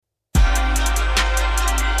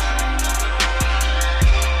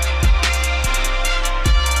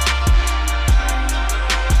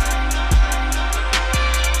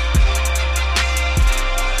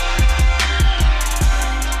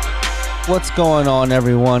What's going on,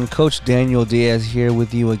 everyone? Coach Daniel Diaz here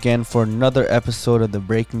with you again for another episode of the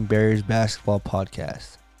Breaking Barriers Basketball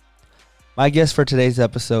Podcast. My guest for today's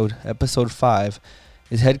episode, episode 5,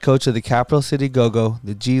 is head coach of the Capital City Go-Go,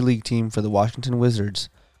 the G League team for the Washington Wizards,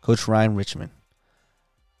 Coach Ryan Richmond.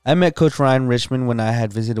 I met Coach Ryan Richmond when I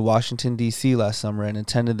had visited Washington, D.C. last summer and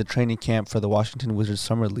attended the training camp for the Washington Wizards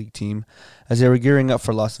Summer League team as they were gearing up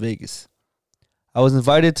for Las Vegas. I was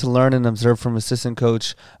invited to learn and observe from assistant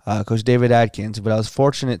coach, Coach David Adkins, but I was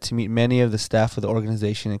fortunate to meet many of the staff of the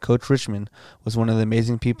organization, and Coach Richmond was one of the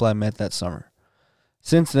amazing people I met that summer.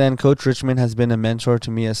 Since then, Coach Richmond has been a mentor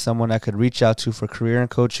to me as someone I could reach out to for career and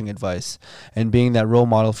coaching advice, and being that role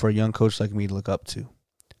model for a young coach like me to look up to.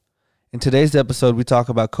 In today's episode, we talk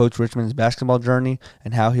about Coach Richmond's basketball journey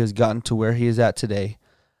and how he has gotten to where he is at today,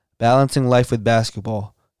 balancing life with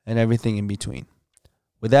basketball, and everything in between.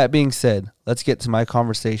 With that being said, let's get to my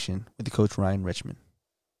conversation with Coach Ryan Richmond.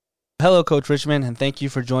 Hello, Coach Richmond, and thank you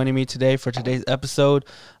for joining me today for today's episode.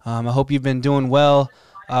 I hope you've been doing well.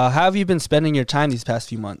 How have you been spending your time these past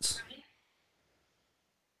few months?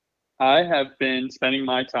 I have been spending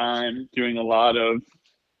my time doing a lot of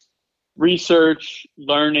research,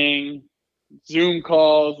 learning, Zoom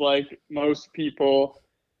calls like most people.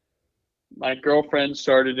 My girlfriend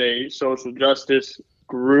started a social justice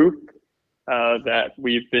group that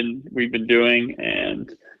we've been doing,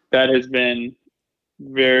 and that has been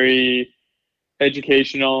very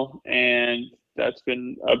educational, and that's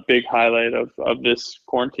been a big highlight of this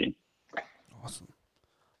quarantine.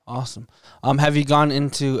 Awesome. Have you gone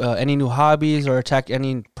into any new hobbies or attacked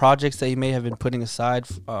any projects that you may have been putting aside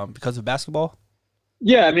because of basketball?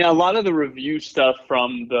 Yeah, I mean, a lot of the review stuff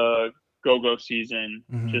from the Go-Go season,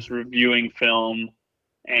 just reviewing film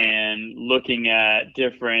and looking at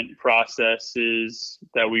different processes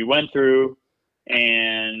that we went through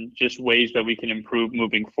and just ways that we can improve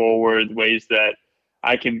moving forward, ways that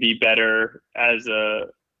I can be better as a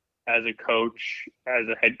coach, as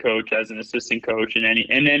a head coach, as an assistant coach in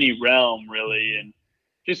any realm, really. And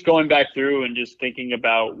just going back through and just thinking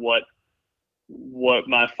about what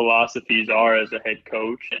my philosophies are as a head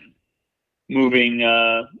coach, and moving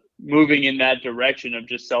in that direction of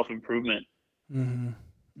just self-improvement.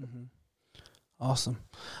 Awesome.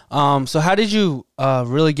 So how did you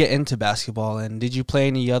really get into basketball, and did you play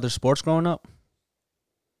any other sports growing up?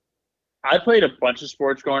 I played a bunch of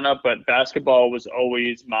sports growing up, but basketball was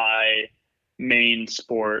always my main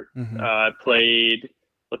sport. I played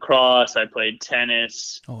lacrosse. I played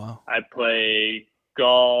tennis. Oh, wow. I played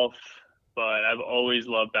golf, but I've always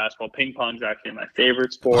loved basketball. Ping pong is actually my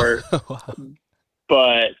favorite sport. Wow.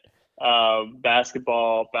 But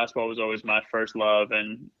basketball was always my first love,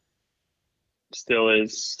 and still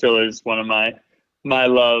is one of my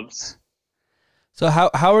loves. So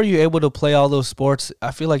how are you able to play all those sports?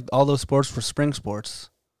 I feel like all those sports were spring sports.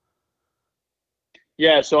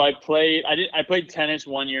 Yeah, so I played tennis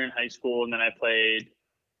 1 year in high school, and then I played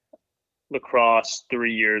lacrosse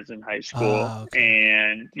 3 years in high school. Okay.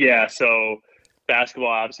 And yeah, so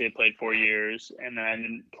basketball, obviously I played 4 years, and then I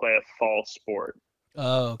didn't play a fall sport.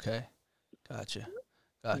 Oh, okay. Gotcha.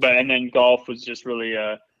 And then golf was just really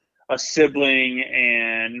a sibling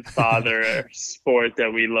and father sport that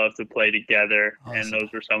we love to play together. Awesome. And those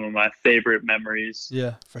were some of my favorite memories.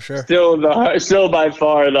 Yeah, for sure. Still by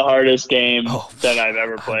far the hardest game that I've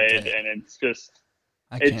ever played, and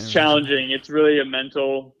it's challenging. It's really a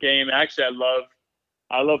mental game. Actually,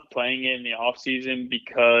 I love playing it in the off season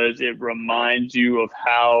because it reminds you of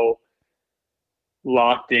how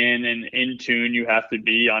locked in and in tune you have to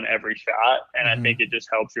be on every shot, and I think it just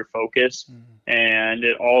helps your focus, and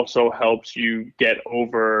it also helps you get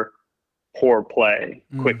over poor play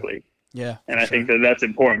quickly. Yeah, and I think that's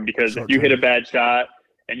important, because if you hit a bad shot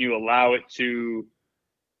and you allow it to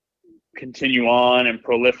continue on and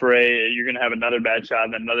proliferate, you're going to have another bad shot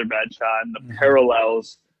and another bad shot, and the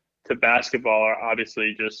parallels to basketball are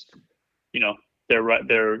obviously just, they're right,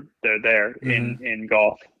 they're there in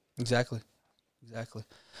golf. Exactly.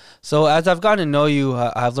 So as I've gotten to know you,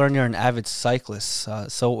 I've learned you're an avid cyclist.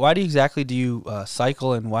 So why do you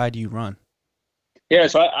cycle, and why do you run? Yeah,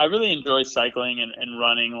 so I really enjoy cycling and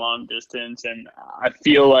running long distance. And I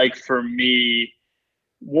feel like for me,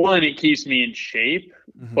 one, it keeps me in shape,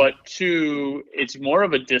 but two, it's more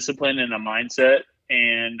of a discipline and a mindset.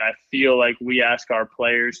 And I feel like we ask our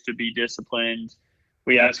players to be disciplined.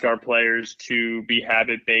 We ask our players to be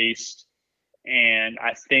habit-based. And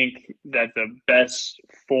I think that the best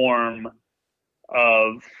form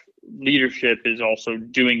of leadership is also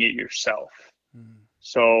doing it yourself.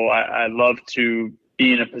 So I love to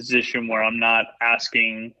be in a position where I'm not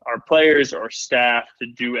asking our players or staff to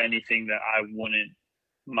do anything that I wouldn't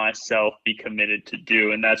myself be committed to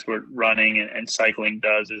do. And that's what running and cycling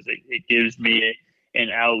does, is it gives me an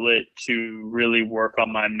outlet to really work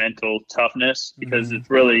on my mental toughness, because it's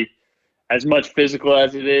really, as much physical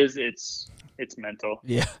as it is, it's mental.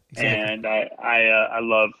 Yeah, exactly. And I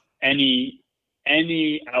love any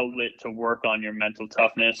outlet to work on your mental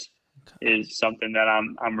toughness is something that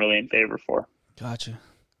I'm really in favor for. Gotcha.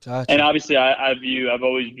 And obviously I've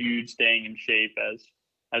always viewed staying in shape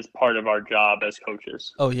as part of our job as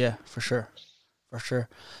coaches. Oh yeah, for sure. For sure.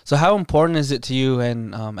 So how important is it to you,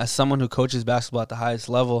 and as someone who coaches basketball at the highest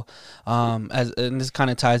level, and this kind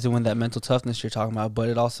of ties in with that mental toughness you're talking about, but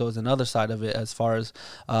it also is another side of it, as far as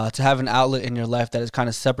to have an outlet in your life that is kind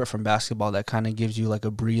of separate from basketball, that kind of gives you like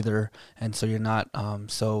a breather, and so you're not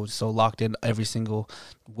so locked in every single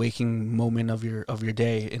waking moment of your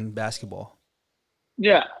day in basketball.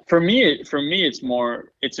 Yeah, for me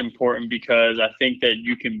it's important, because I think that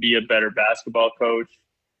you can be a better basketball coach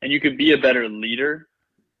and you can be a better leader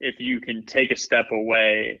if you can take a step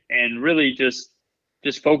away and really just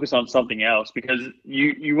focus on something else, because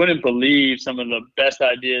you wouldn't believe some of the best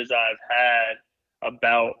ideas I've had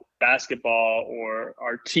about basketball or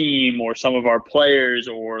our team or some of our players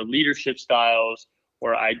or leadership styles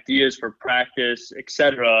or ideas for practice,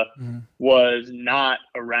 etc., was not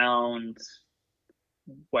around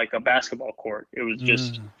like a basketball court. It was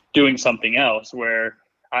just doing something else, where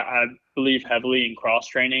I believe heavily in cross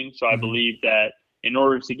training. So I believe that in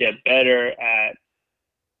order to get better at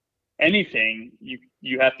anything,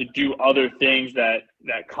 you have to do other things that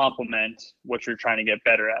complement what you're trying to get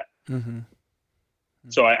better at.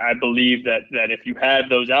 So I believe that if you have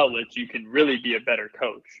those outlets, you can really be a better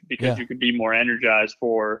coach, because you can be more energized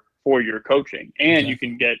for your coaching, and you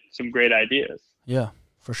can get some great ideas. Yeah,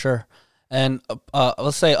 for sure. And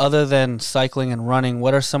let's say, other than cycling and running,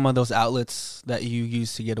 what are some of those outlets that you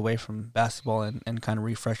use to get away from basketball and kind of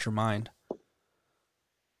refresh your mind?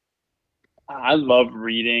 I love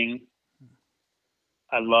reading.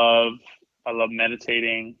 I love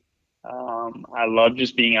meditating. I love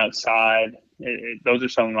just being outside. Those are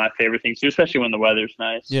some of my favorite things too, especially when the weather's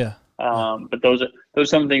nice. Yeah. But those are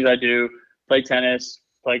some things I do. Play tennis,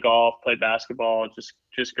 play golf, play basketball,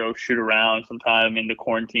 just go shoot around sometime in the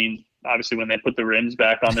quarantine. Obviously, when they put the rims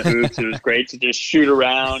back on the hoops, it was great to just shoot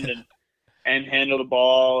around and handle the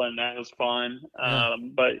ball, and that was fun.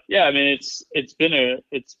 But yeah, I mean, it's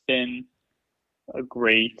been a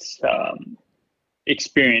great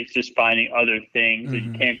experience, just finding other things that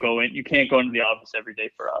you can't go into the office every day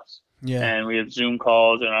for us. Yeah. And we have Zoom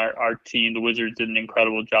calls, and our team, the Wizards, did an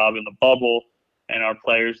incredible job in the bubble, and our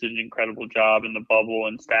players did an incredible job in the bubble,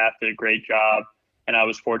 and staff did a great job. And I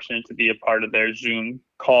was fortunate to be a part of their Zoom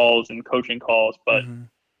calls and coaching calls. But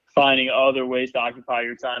finding other ways to occupy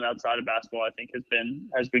your time outside of basketball, I think,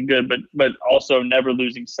 has been good. But also never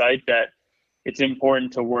losing sight that it's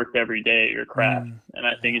important to work every day at your craft. And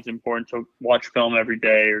I think it's important to watch film every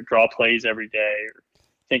day, or draw plays every day, or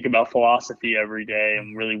think about philosophy every day,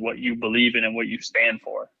 and really what you believe in and what you stand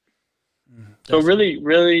for. So really,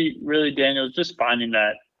 really, really, Daniel, just finding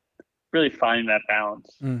that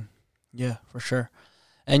balance. Yeah, for sure.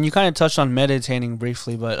 And you kind of touched on meditating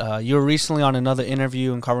briefly, but you were recently on another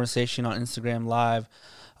interview and conversation on Instagram Live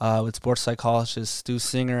with sports psychologist Stu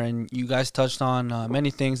Singer, and you guys touched on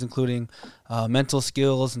many things, including mental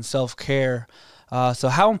skills and self-care. So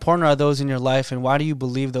how important are those in your life, and why do you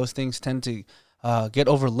believe those things tend to get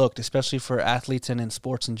overlooked, especially for athletes and in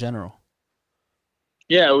sports in general?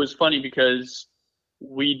 Yeah, it was funny because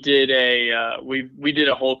we did we did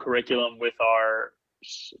a whole curriculum with our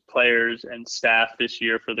players and staff this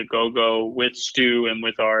year for the Go-Go with Stu and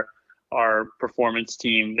with our performance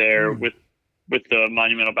team there with the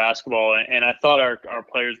Monumental Basketball. And I thought our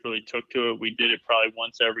players really took to it. We did it probably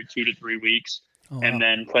once every 2 to 3 weeks. Oh, wow. And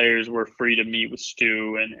then players were free to meet with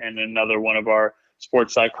Stu and another one of our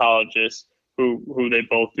sports psychologists who they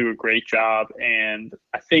both do a great job. And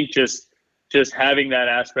I think just having that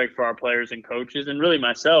aspect for our players and coaches, and really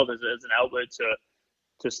myself as an outlet to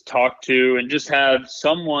just talk to and just have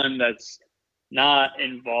someone that's not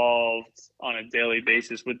involved on a daily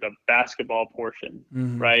basis with the basketball portion,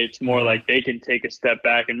 right? It's more like they can take a step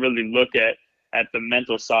back and really look at the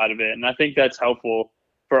mental side of it. And I think that's helpful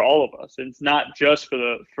for all of us. It's not just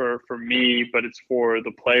for me, but it's for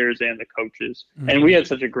the players and the coaches. And we had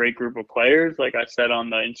such a great group of players, like I said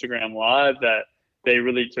on the Instagram Live, that they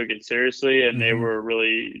really took it seriously, and they were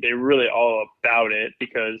really all about it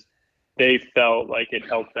because they felt like it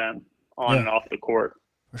helped them on and off the court.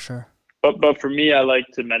 For sure. But for me, I like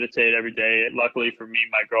to meditate every day. Luckily for me,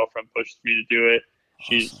 my girlfriend pushes me to do it.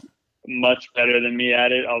 She's much better than me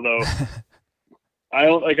at it, although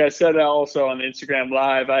like I said also on Instagram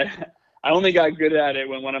Live, I only got good at it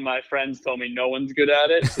when one of my friends told me no one's good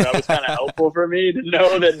at it. So that was kind of helpful for me to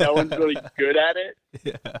know that no one's really good at it.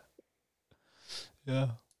 Yeah. Yeah.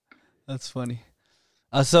 That's funny.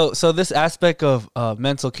 So this aspect of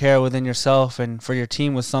mental care within yourself and for your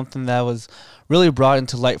team was something that was really brought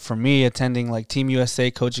into light for me attending like Team USA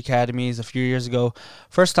Coach Academies a few years ago.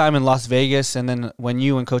 First time in Las Vegas, and then when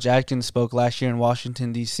you and Coach Atkins spoke last year in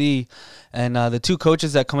Washington, D.C. And the two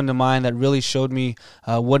coaches that come into mind that really showed me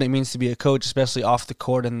what it means to be a coach, especially off the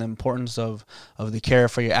court, and the importance of the care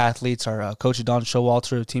for your athletes are Coach Don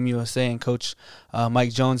Showalter of Team USA and Coach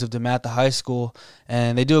Mike Jones of DeMatha High School.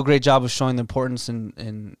 And they do a great job of showing the importance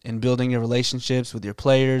in building your relationships with your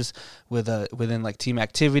players, within like team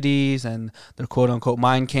activities and their quote-unquote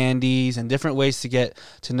mind candies and different ways to get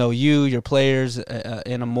to know you, your players,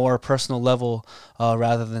 in a more personal level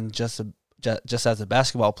rather than just as a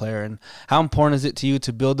basketball player. And how important is it to you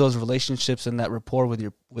to build those relationships and that rapport with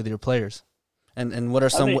your players? And what are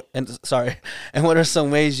what are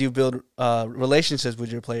some ways you build relationships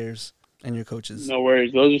with your players and your coaches? No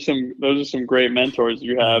worries. Those are some great mentors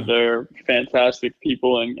you have. They're fantastic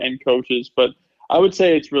people and coaches. But I would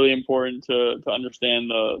say it's really important to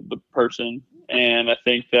understand the person. And I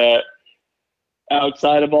think that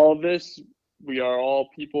outside of all of this, we are all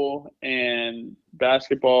people, and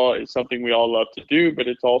basketball is something we all love to do, but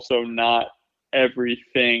it's also not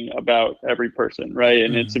everything about every person, right?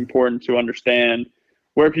 And it's important to understand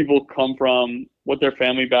where people come from, what their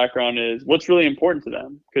family background is, what's really important to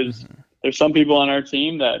them. Because there's some people on our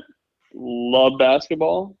team that love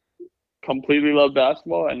basketball, completely love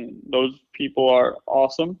basketball, and those people are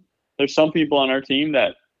awesome. There's some people on our team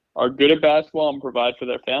that are good at basketball and provide for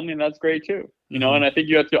their family, and that's great too. You know, and I think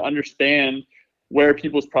you have to understand where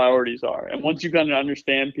people's priorities are. And once you kind of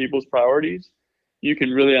understand people's priorities, you can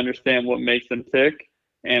really understand what makes them tick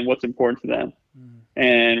and what's important to them.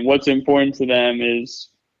 And what's important to them is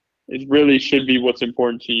really should be what's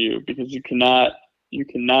important to you, because you cannot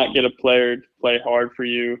get a player to play hard for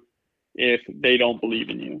you if they don't believe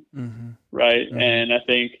in you. Right. And I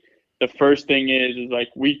think the first thing is like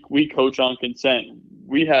we coach on consent.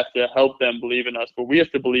 We have to help them believe in us, but we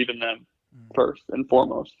have to believe in them first and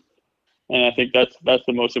foremost. And I think that's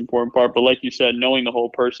the most important part. But like you said, knowing the whole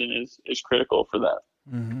person is critical for that.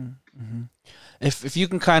 If you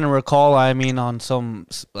can kind of recall, I mean,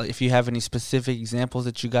 if you have any specific examples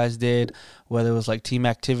that you guys did, whether it was like team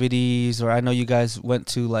activities, or I know you guys went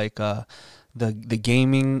to like the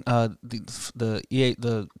gaming,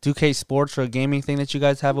 the 2K Sports or gaming thing that you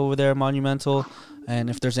guys have over there at Monumental, and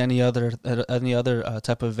if there's any other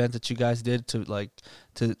type of event that you guys did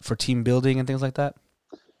for team building and things like that.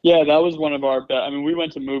 Yeah, that was one of our I mean, we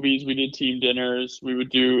went to movies, we did team dinners, we would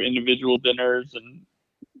do individual dinners, and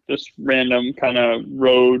just random kind of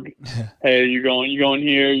road. Hey, you going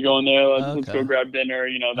here, you going there, let's go grab dinner,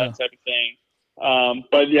 that type of thing.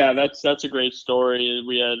 But yeah, that's a great story.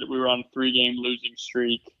 We were on a 3-game losing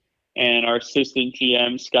streak, and our assistant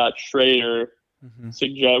GM, Scott Schrader,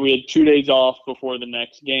 we had 2 days off before the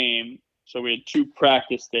next game, so we had 2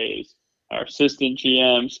 practice days. Our assistant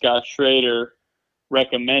GM, Scott Schrader,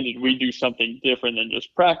 recommended we do something different than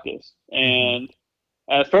just practice. And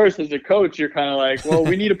at first, as a coach, you're kind of like, well,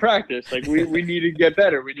 we need to practice. Like, we need to get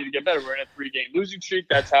better. We're in a 3-game losing streak.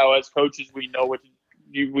 That's how, as coaches, we know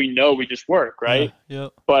we just work, right? Yeah.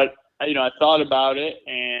 But, I thought about it,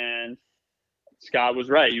 and Scott was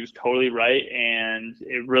right. He was totally right. And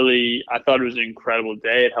I thought it was an incredible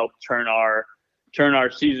day. It helped turn our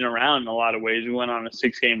season around in a lot of ways. We went on a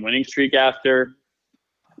 6-game winning streak after.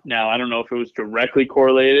 Now, I don't know if it was directly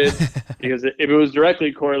correlated, because if it was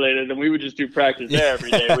directly correlated, then we would just do practice there every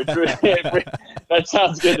day, which that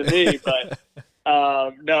sounds good to me. But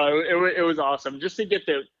no, it was awesome just to get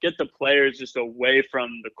the players just away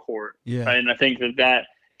from the court. Yeah. Right? And I think that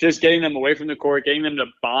just getting them away from the court, getting them to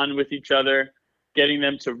bond with each other, getting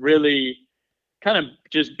them to really kind of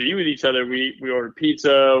just be with each other. We ordered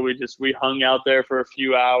pizza. We hung out there for a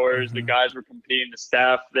few hours. The guys were competing, the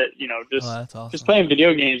staff that, that's awesome. Just playing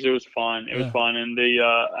video games. It was fun. It was fun.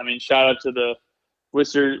 And shout out to the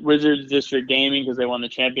Wizards District Gaming, because they won the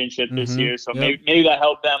championship this year. So maybe that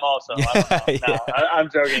helped them also. I don't know. No, I'm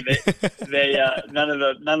joking. They none of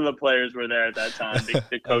the players were there at that time.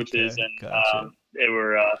 The coaches they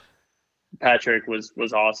were, Patrick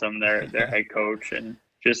was awesome. Their head coach, and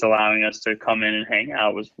just allowing us to come in and hang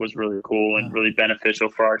out was really cool and really beneficial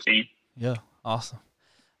for our team. Yeah, awesome.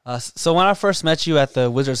 So when I first met you at the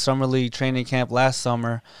Wizards Summer League training camp last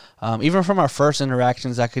summer, even from our first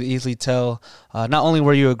interactions, I could easily tell not only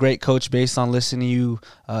were you a great coach based on listening to you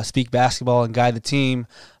speak basketball and guide the team,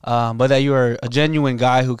 but that you were a genuine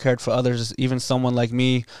guy who cared for others, even someone like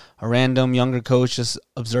me, a random younger coach just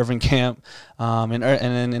observing camp. And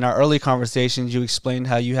then in our early conversations, you explained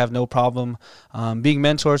how you have no problem being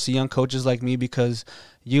mentors to young coaches like me because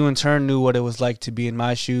you in turn knew what it was like to be in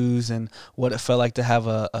my shoes and what it felt like to have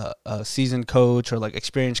a seasoned coach or like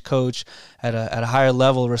experienced coach at a higher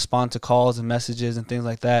level respond to calls and messages and things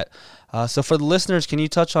like that. So for the listeners, can you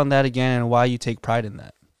touch on that again and why you take pride in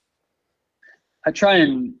that? I try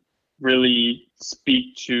and really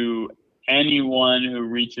speak to anyone who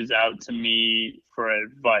reaches out to me for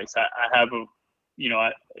advice. I have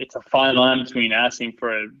it's a fine line between asking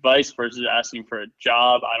for advice versus asking for a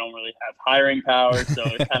job. I don't really have hiring power, so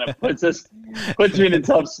it kind of puts me in a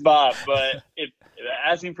tough spot. But if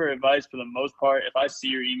asking for advice, for the most part, if I see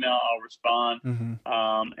your email, I'll respond,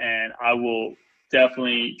 and I will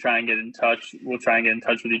definitely try and get in touch. We'll try and get in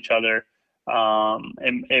touch with each other.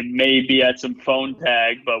 It may be at some phone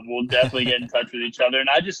tag, but we'll definitely get in touch with each other.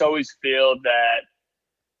 And I just always feel that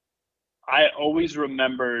I always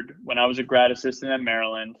remembered when I was a grad assistant at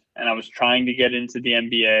Maryland and I was trying to get into the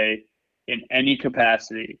NBA in any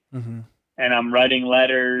capacity. And I'm writing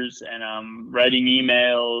letters and I'm writing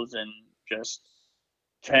emails and just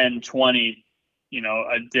 10, 20,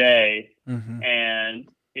 a day. And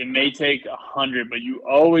it may take 100, but you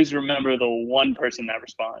always remember the one person that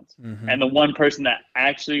responds and the one person that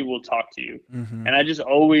actually will talk to you. And I just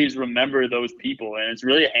always remember those people. And it's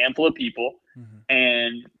really a handful of people.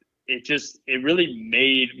 And it really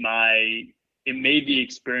made the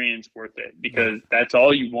experience worth it because that's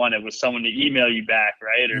all you wanted was someone to email you back,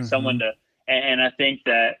 right? Or someone to, and I think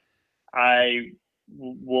that I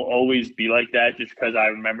will always be like that just because I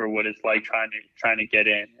remember what it's like trying to get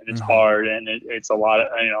in, and it's hard, and it's a lot of,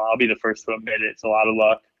 I'll be the first to admit it's a lot of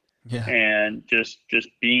luck. And just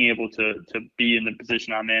being able to be in the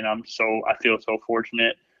position I'm in, I feel so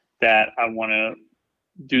fortunate that I want to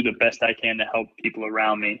do the best I can to help people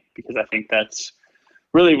around me, because I think that's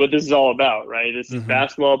really what this is all about, right? This is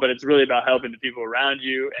basketball, but it's really about helping the people around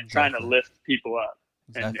you and trying to lift people up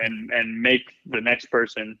and make the next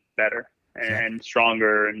person better and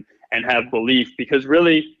stronger and have belief, because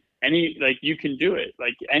really you can do it.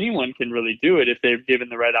 Like anyone can really do it if they're given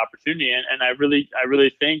the right opportunity. And I really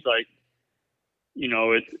think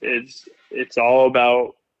it's all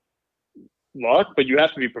about luck, but you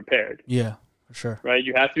have to be prepared. Yeah. Sure. Right.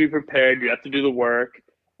 You have to be prepared. You have to do the work.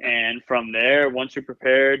 And from there, once you're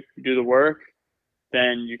prepared, you do the work,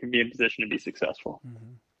 then you can be in position to be successful.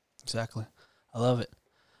 Exactly. I love it.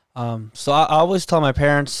 So I always tell my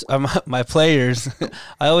parents, my players,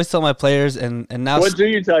 I always tell my players and now. What do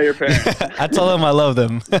you tell your parents? I tell them I love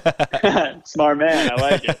them. Smart man. I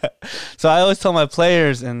like it. So I always tell my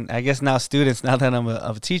players, and I guess now students, now that I'm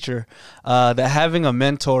a teacher, that having a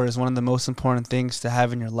mentor is one of the most important things to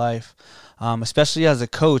have in your life. Especially as a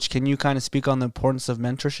coach. Can you kind of speak on the importance of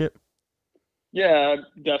mentorship? Yeah,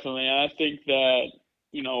 definitely. I think that,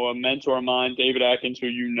 a mentor of mine, David Atkins, who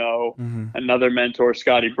another mentor,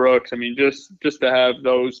 Scotty Brooks. I mean, just to have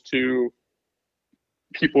those two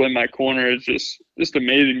people in my corner is just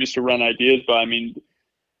amazing just to run ideas by. I mean,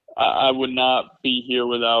 I would not be here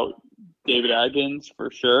without David Atkins for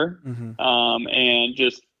sure. And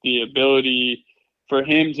just the ability for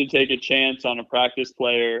him to take a chance on a practice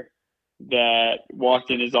player that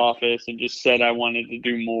walked in his office and just said I wanted to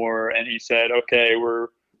do more, and he said, okay, we're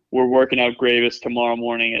working out Gravis tomorrow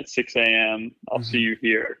morning at 6 a.m. I'll see you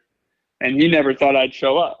here. And he never thought I'd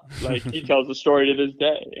show up. Like, he tells the story to this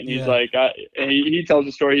day, and he's like, he tells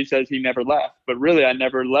the story. He says he never left, but really I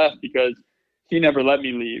never left because he never let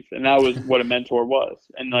me leave, and that was what a mentor was.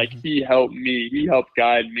 And like, he helped me, he helped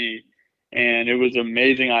guide me, and it was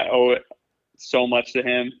amazing. I owe it so much to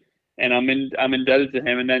him. And I'm indebted to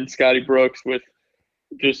him. And then Scotty Brooks, with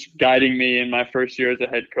just guiding me in my first year as a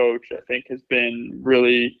head coach, I think has been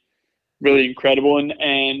really, really incredible.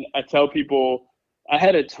 And I tell people, I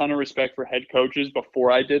had a ton of respect for head coaches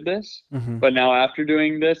before I did this. But now after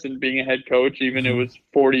doing this and being a head coach, even it was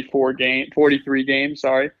 43 games,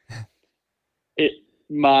 sorry.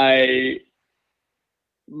 My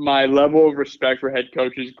level of respect for head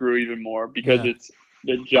coaches grew even more because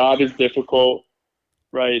the job is difficult.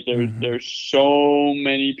 Right. There's so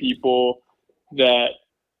many people that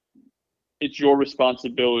it's your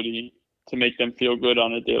responsibility to make them feel good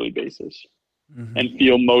on a daily basis and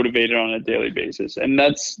feel motivated on a daily basis. And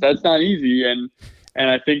that's not easy. And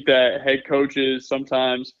I think that head coaches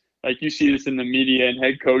sometimes like you see this in the media, and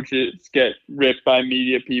head coaches get ripped by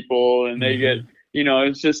media people, and they get,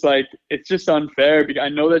 it's just like, it's just unfair, because I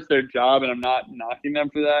know that's their job, and I'm not knocking them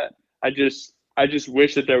for that. I just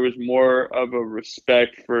wish that there was more of a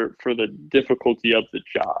respect for the difficulty of the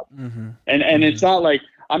job. And it's not like,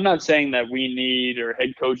 I'm not saying that we need, or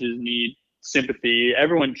head coaches need, sympathy.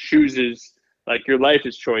 Everyone chooses, like, your life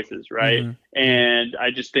is choices, right? And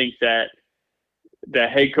I just think that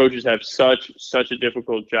head coaches have such a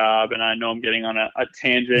difficult job, and I know I'm getting on a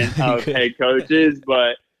tangent of head coaches,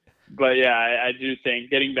 but yeah, I do think,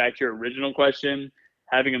 getting back to your original question,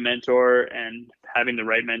 having a mentor and having the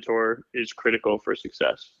right mentor is critical for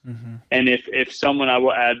success. And if someone, I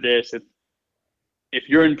will add this, if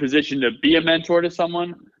you're in position to be a mentor to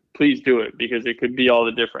someone, please do it, because it could be all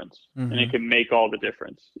the difference, and it can make all the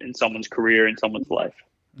difference in someone's career, in someone's life.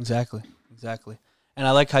 Exactly. And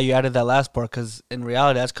I like how you added that last part, because in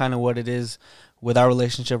reality, that's kind of what it is with our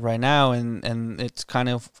relationship right now. And it's kind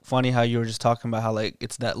of funny how you were just talking about how, like,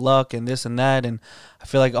 it's that luck and this and that. And I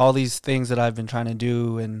feel like all these things that I've been trying to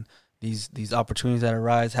do and these opportunities that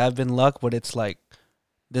arise have been luck, but it's like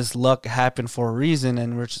this luck happened for a reason,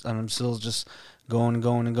 and I'm still just going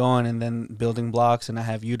and then building blocks. And I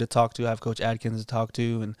have you to talk to, I have Coach Adkins to talk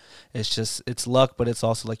to, and it's luck, but it's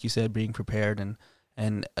also, like you said, being prepared and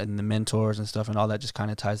the mentors and stuff, and all that just kind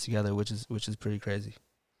of ties together, which is pretty crazy.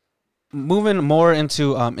 Moving more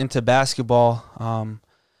into basketball,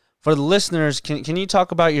 for the listeners, can you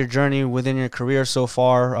talk about your journey within your career so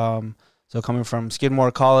far? So coming from Skidmore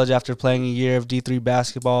College after playing a year of D3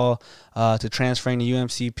 basketball, to transferring to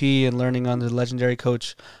UMCP and learning under the legendary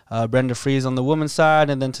coach Brenda Frese on the women's side,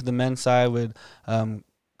 and then to the men's side with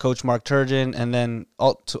Coach Mark Turgeon, and then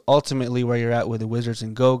ultimately where you're at with the Wizards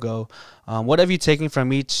and Go-Go. What have you taken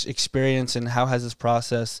from each experience, and how has this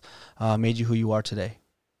process made you who you are today?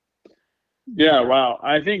 Yeah, wow.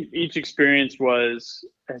 I think each experience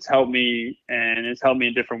has helped me, and it's helped me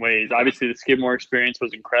in different ways. Obviously, the Skidmore experience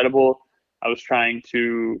was incredible. I was trying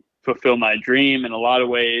to fulfill my dream in a lot of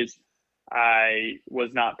ways. I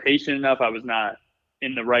was not patient enough. I was not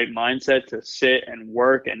in the right mindset to sit and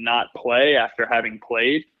work and not play after having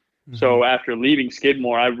played. So after leaving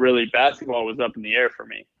Skidmore, basketball was up in the air for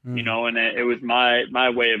me, and it was my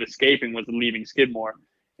way of escaping was leaving Skidmore.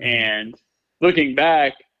 And looking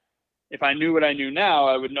back, if I knew what I knew now,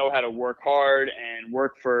 I would know how to work hard and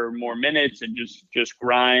work for more minutes and just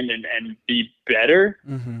grind and be better.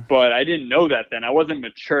 But I didn't know that then. I wasn't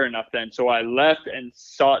mature enough then. So I left and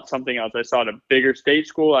sought something else. I sought a bigger state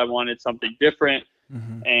school. I wanted something different.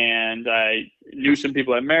 And I knew some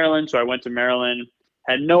people at Maryland. So I went to Maryland,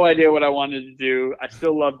 had no idea what I wanted to do. I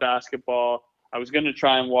still love basketball. I was going to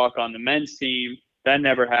try and walk on the men's team. That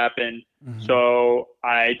never happened. So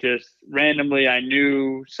I just randomly, I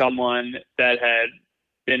knew someone that had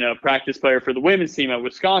been a practice player for the women's team at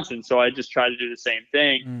Wisconsin. So I just tried to do the same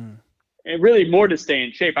thing. And really more to stay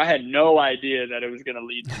in shape. I had no idea that it was going to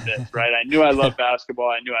lead to this, right? I knew I loved basketball.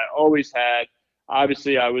 I knew I always had.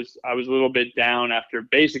 Obviously, I was a little bit down after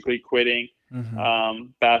basically quitting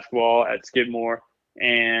basketball at Skidmore,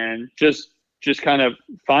 and just kind of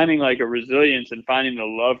finding like a resilience and finding the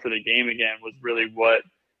love for the game again was really what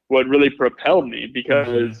really propelled me,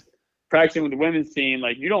 because practicing with the women's team,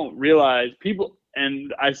 like, you don't realize people,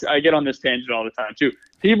 and I get on this tangent all the time too.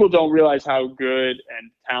 People don't realize how good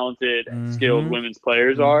and talented and skilled women's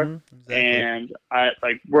players are. Exactly. And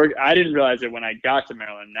I didn't realize it when I got to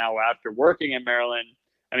Maryland. Now, after working at Maryland,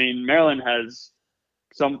 I mean, Maryland has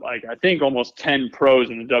I think almost 10 pros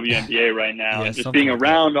in the WNBA right now. And just being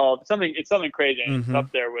around it's something crazy. And it's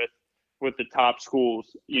up there with the top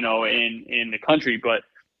schools, in the country. But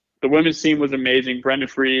the women's team was amazing. Brenda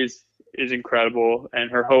Frese is incredible,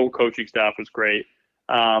 and her whole coaching staff was great.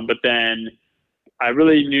 But then I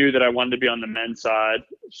really knew that I wanted to be on the men's side.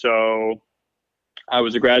 So I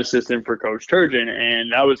was a grad assistant for Coach Turgeon,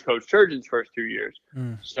 and that was Coach Turgeon's first 2 years.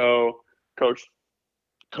 So Coach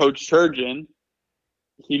Turgeon,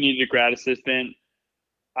 he needed a grad assistant.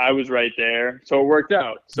 I was right there. So it worked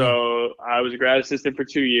out. So I was a grad assistant for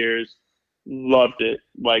 2 years. Loved it.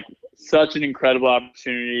 Like, such an incredible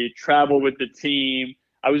opportunity. Travel with the team.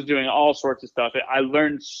 I was doing all sorts of stuff. I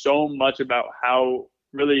learned so much about how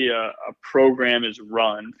really a program is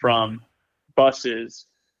run, from buses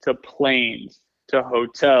to planes to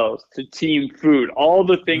hotels to team food, all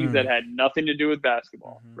the things that had nothing to do with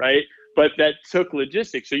basketball, right? But that took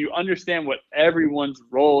logistics. So you understand what everyone's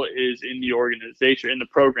role is in the organization, in the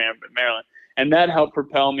program at Maryland. And that helped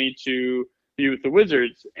propel me to be with the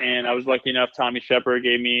Wizards. And I was lucky enough, Tommy Shepard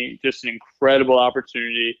gave me just an incredible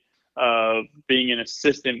opportunity of being an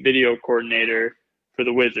assistant video coordinator for for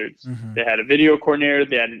the Wizards. Mm-hmm. They had a video coordinator.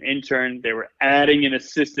 They had an intern. They were adding an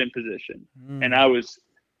assistant position. And I was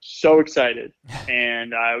so excited.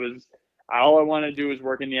 And all I wanted to do was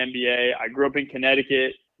work in the NBA. I grew up in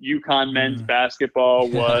Connecticut. UConn men's basketball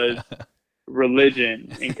was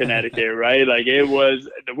religion in Connecticut, right? Like, it was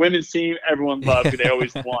the women's team, everyone loved because they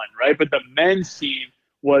always won, right? But the men's team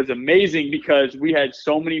was amazing because we had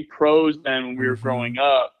so many pros then when we were growing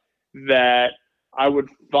up that I would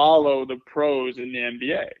follow the pros in the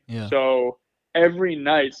NBA. Yeah. So every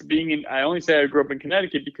night, I only say I grew up in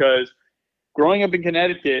Connecticut because growing up in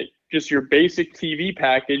Connecticut, just your basic TV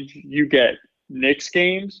package, you get Knicks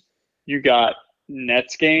games, you got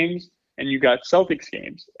Nets games, and you got Celtics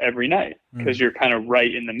games every night because you're kind of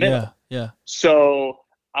right in the middle. Yeah. So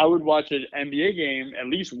I would watch an NBA game at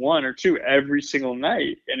least one or two every single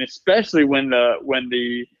night, and especially when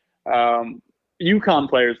the UConn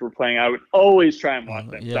players were playing, I would always try and watch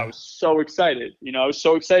them. I was so excited. I was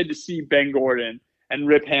so excited to see Ben Gordon and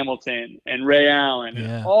Rip Hamilton and Ray Allen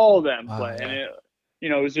and all of them play. And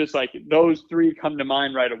it was just like those three come to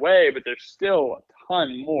mind right away, but there's still a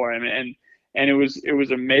ton more. And it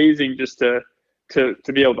was amazing just to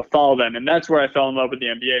be able to follow them. And that's where I fell in love with the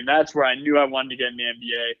NBA. And that's where I knew I wanted to get in the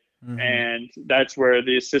NBA. And that's where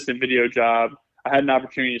the assistant video job, I had an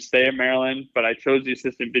opportunity to stay at Maryland, but I chose the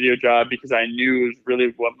assistant video job because I knew it was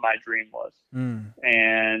really what my dream was.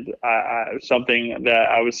 And it was something that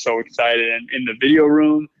I was so excited. And in the video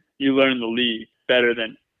room, you learn the league better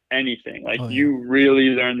than anything. You really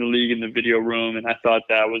learn the league in the video room. And I thought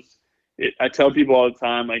that was it. I tell people all the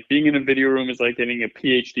time, like, being in a video room is like getting a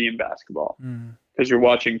PhD in basketball because you're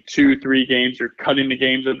watching 2-3 games. You're cutting the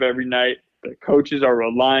games up every night. The coaches are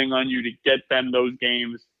relying on you to get them those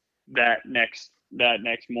games that next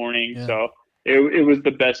morning. So it was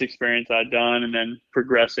the best experience I'd done. And then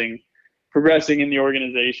progressing in the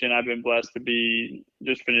organization, I've been blessed to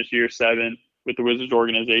just finished year 7 with the Wizards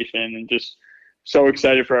organization, and just so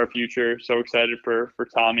excited for our future. So excited for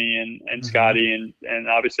Tommy and Scotty and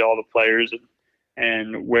obviously all the players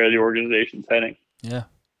and where the organization's heading. Yeah,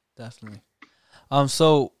 definitely.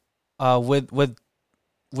 So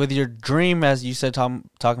with your dream, as you said, Tom,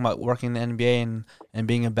 talking about working in the NBA and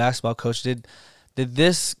being a basketball coach, did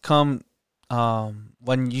this come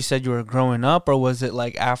when you said you were growing up, or was it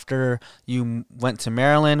like after you went to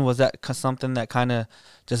Maryland? Was that something that kind of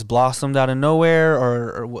just blossomed out of nowhere,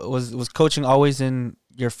 or was coaching always in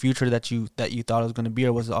your future that you thought it was going to be,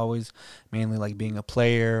 or was it always mainly like being a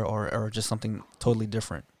player or just something totally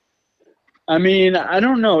different? I mean, I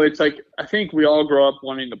don't know. It's like, I think we all grow up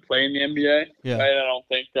wanting to play in the NBA. Yeah. Right?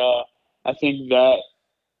 I think that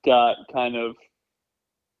got kind of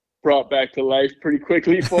brought back to life pretty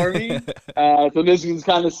quickly for me. So this was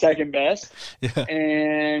kind of second best. Yeah.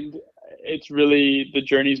 And it's really, the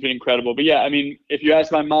journey's been incredible. But yeah, I mean, if you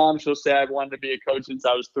ask my mom, she'll say I wanted to be a coach since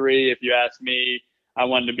I was 3. If you ask me, I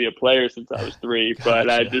wanted to be a player since I was 3. Gotcha. But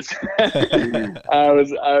I just, I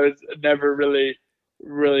was never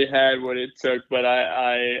really had what it took. But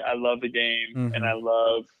I love the game, and I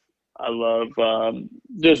love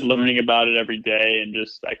just learning about it every day, and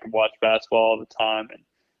just I can watch basketball all the time,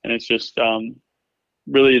 and it's just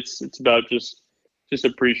really it's about just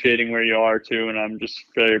appreciating where you are too, and I'm just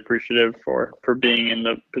very appreciative for being in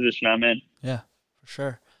the position I'm in. Yeah, for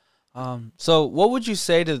sure. So what would you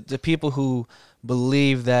say to the people who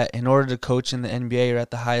believe that in order to coach in the NBA or at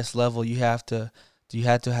the highest level, you have to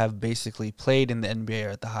have basically played in the NBA or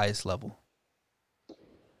at the highest level?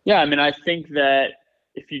 Yeah, I mean, I think that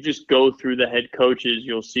if you just go through the head coaches,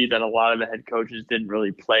 you'll see that a lot of the head coaches didn't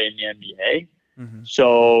really play in the NBA.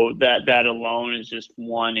 So that alone is just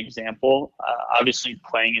one example. Obviously,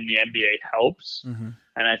 playing in the NBA helps.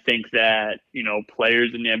 And I think that,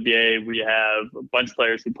 players in the NBA, we have a bunch of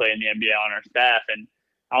players who play in the NBA on our staff, and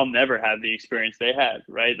I'll never have the experience they had,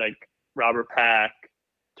 right? Like Robert Pack,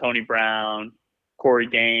 Tony Brown, Corey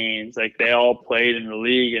Gaines, like they all played in the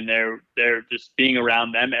league, and they're just being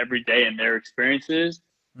around them every day and their experiences,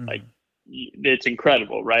 like it's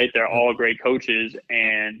incredible, right? They're all great coaches,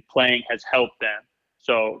 and playing has helped them.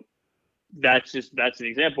 So that's an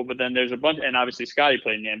example. But then there's a bunch, and obviously Scotty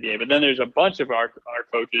played in the NBA, but then there's a bunch of our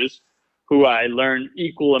coaches who I learned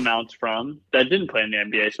equal amounts from that didn't play in the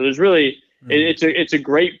NBA. So there's really, it's a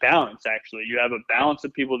great balance, actually. You have a balance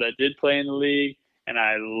of people that did play in the league, and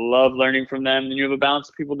I love learning from them. And you have a balance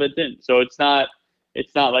of people that didn't. So it's not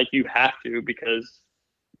like you have to, because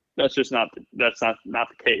that's just not the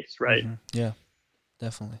case, right? Yeah,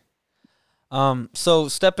 definitely. So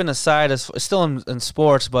stepping aside, as still in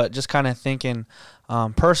sports, but just kind of thinking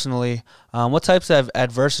personally, what types of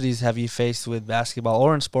adversities have you faced with basketball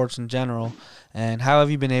or in sports in general, and how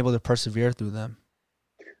have you been able to persevere through them?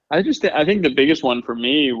 I think the biggest one for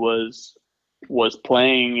me was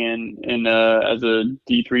playing in as a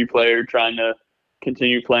D3 player, trying to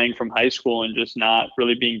continue playing from high school and just not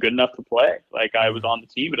really being good enough to play. Like I was on the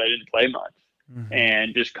team, but I didn't play much.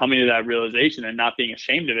 And just coming to that realization and not being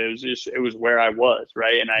ashamed of it, it was where I was,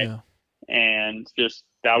 right? And just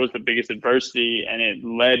that was the biggest adversity, and it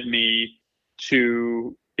led me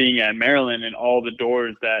to being at Maryland and all the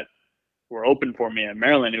doors that were open for me at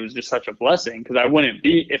Maryland. It was just such a blessing, because I wouldn't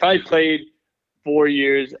be, if I played 4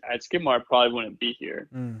 years at Skidmore, I probably wouldn't be here,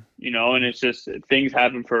 and it's just, things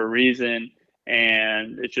happen for a reason,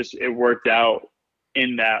 and it worked out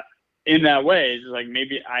in that way. It's like,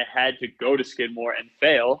 maybe I had to go to Skidmore and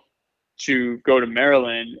fail to go to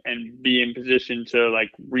Maryland and be in position to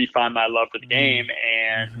like refine my love for the game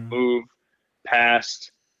and move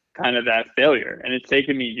past kind of that failure. And it's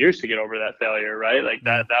taken me years to get over that failure, right? Like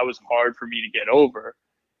that was hard for me to get over.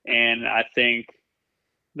 And I think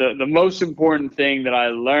the most important thing that I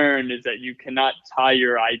learned is that you cannot tie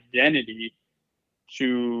your identity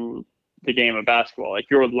to the game of basketball. Like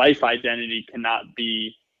your life identity cannot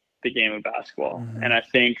be the game of basketball. And I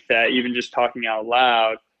think that even just talking out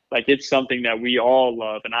loud, like it's something that we all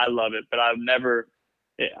love, and I love it, but I would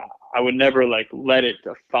never like let it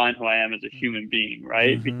define who I am as a human being,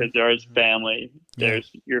 right? Because there is family,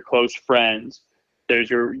 there's your close friends, there's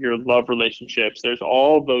your love relationships, there's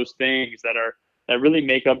all those things that really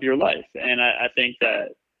make up your life. And I think that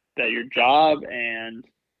your job and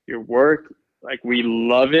your work, like we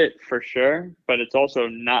love it for sure, but it's also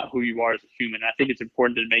not who you are as a human. I think it's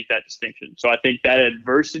important to make that distinction. So I think that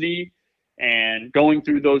adversity and going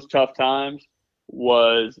through those tough times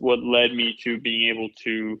was what led me to being able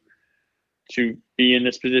to be in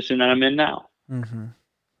this position that I'm in now.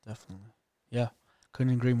 Definitely. Yeah.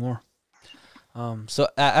 Couldn't agree more. So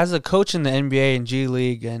as a coach in the NBA and G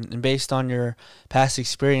League, and based on your past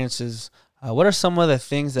experiences, what are some of the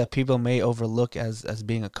things that people may overlook as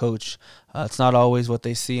being a coach? It's not always what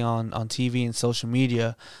they see on TV and social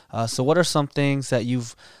media. So what are some things that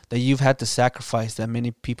you've had to sacrifice that many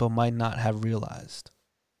people might not have realized?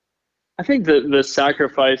 I think the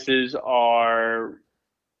sacrifices are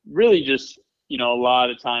really just, a lot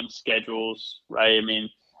of times schedules, right? I mean,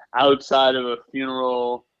 outside of a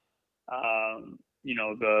funeral,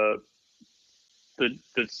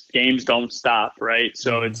 the games don't stop, right?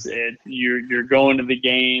 So you're going to the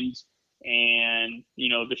games, and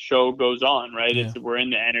the show goes on, right? We're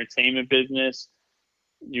in the entertainment business.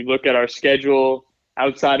 You look at our schedule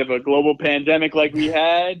outside of a global pandemic like we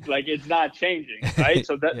had, like it's not changing, right?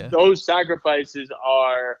 So those sacrifices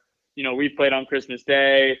are, we've played on Christmas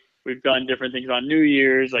Day, we've done different things on New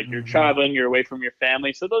Year's, like you're traveling, you're away from your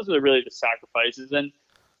family. So those are really the sacrifices.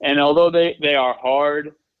 And although they are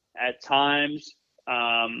hard at times,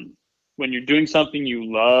 when you're doing something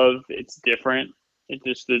you love, it's different.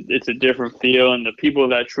 It's a different feel, and the people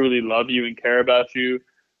that truly love you and care about you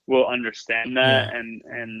will understand that,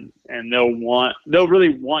 and they'll really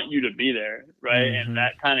want you to be there, right? And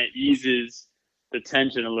that kind of eases the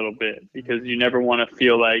tension a little bit, because you never want to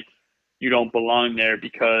feel like you don't belong there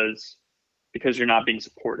because you're not being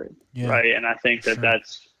supported, right? And I think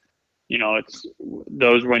that's it's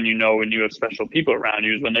those when you have special people around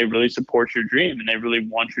you is when they really support your dream and they really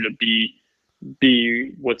want you to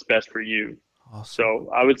be what's best for you. Awesome. So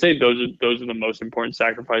I would say those are the most important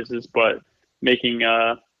sacrifices. But making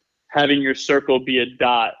having your circle be a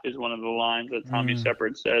dot is one of the lines that Tommy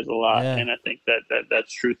Shepard says a lot, and I think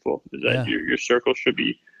that's truthful. Is that your circle should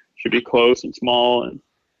be close and small, and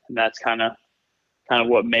that's kind of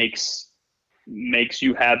what makes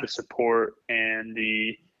you have the support and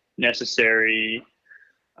the necessary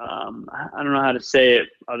I don't know how to say it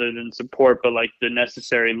other than support, but like the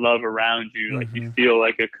necessary love around you. Like you feel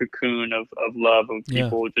like a cocoon of love, of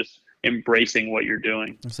people just embracing what you're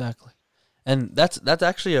doing. Exactly. And that's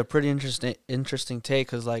actually a pretty interesting take,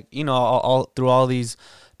 because like, all through all these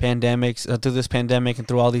pandemics, through this pandemic and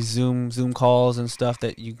through all these Zoom calls and stuff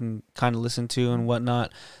that you can kind of listen to and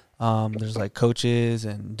whatnot, there's like coaches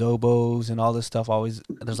and dobos and all this stuff.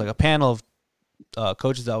 There's like a panel of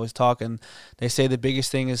coaches that always talk, and they say the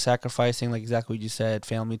biggest thing is sacrificing, like exactly what you said,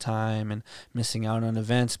 family time and missing out on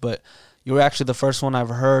events. But you were actually the first one I've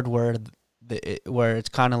heard where it's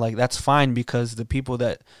kind of like that's fine, because the people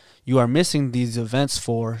that you are missing these events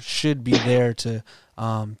for should be there to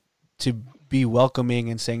be welcoming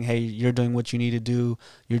and saying, hey, you're doing what you need to do,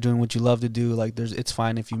 you're doing what you love to do, like it's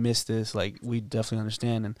fine if you miss this, like we definitely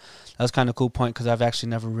understand. And that was kind of a cool point, because I've actually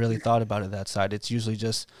never really thought about it that side. It's usually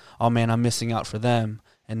just, oh man, I'm missing out for them,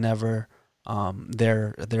 and never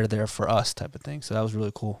they're there for us type of thing. So that was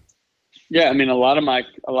really cool. Yeah, I mean, a lot of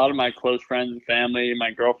my close friends and family,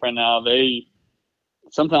 my girlfriend now,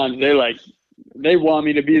 sometimes they want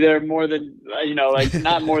me to be there more than like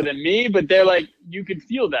not more than me, but they're like, you can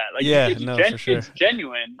feel that, like Yeah, no, for sure. it's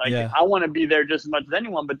genuine. Like Yeah. I want to be there just as much as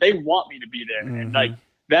anyone, but they want me to be there, and like Mm-hmm.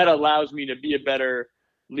 that allows me to be a better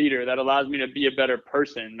leader. That allows me to be a better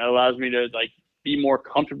person. That allows me to like be more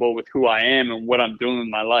comfortable with who I am and what I'm doing in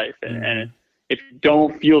my life. And Mm-hmm. if you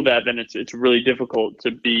don't feel that, then it's really difficult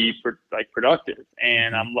to be productive.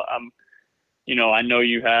 And Mm-hmm. I know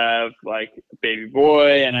you have like a baby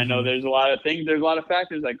boy, and I know Mm-hmm. there's a lot of things, there's a lot of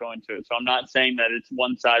factors that go into it. So I'm not saying that it's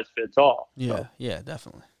one size fits all. Yeah, So yeah,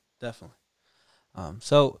 definitely, definitely.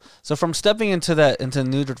 So from stepping into the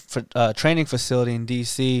new training facility in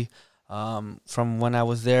DC, from when I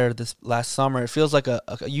was there this last summer, it feels like a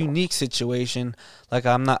unique situation. Like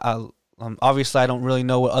obviously I don't really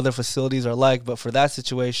know what other facilities are like, but for that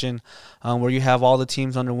situation, where you have all the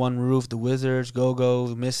teams under one roof, the Wizards, Go-Go,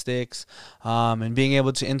 Mystics, and being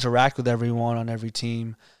able to interact with everyone on every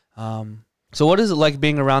team. So what is it like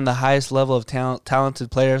being around the highest level of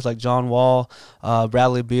talented players like John Wall,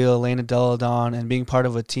 Bradley Beal, Elena Deladon, and being part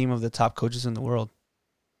of a team of the top coaches in the world?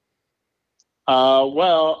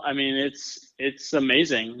 well, I mean, it's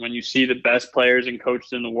amazing when you see the best players and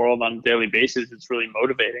coaches in the world on a daily basis. It's really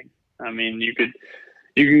motivating. I mean, you can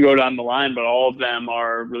go down the line, but all of them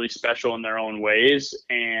are really special in their own ways.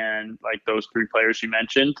 And like those three players you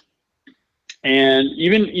mentioned, and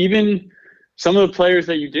even some of the players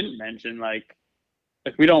that you didn't mention, like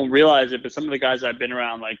we don't realize it, but some of the guys I've been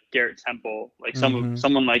around, like Garrett Temple, like Mm-hmm.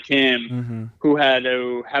 someone like him, Mm-hmm. who had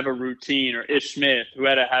to have a routine, or Ish Smith, who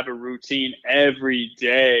had to have a routine every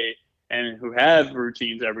day, and who have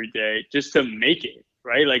routines every day just to make it,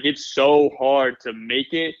 right? Like it's so hard to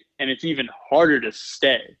make it, and it's even harder to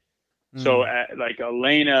stay. So Mm-hmm. like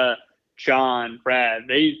Elena, John, Brad,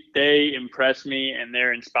 they impress me, and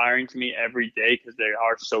they're inspiring to me every day because they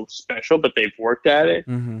are so special, but they've worked at it.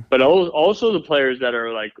 Mm-hmm. But also the players that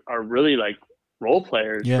are really like role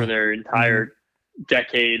players for Yeah. their Mm-hmm. entire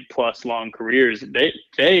decade plus long careers. They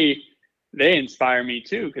inspire me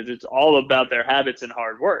too, because it's all about their habits and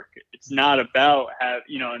hard work. It's not about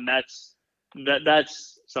and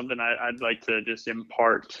that's something I'd like to just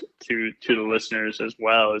impart to the listeners as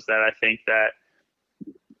well, is that I think that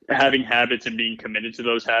having habits and being committed to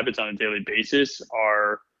those habits on a daily basis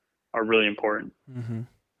are really important. Mm-hmm.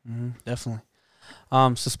 Mm-hmm. Definitely.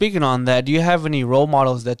 So speaking on that, do you have any role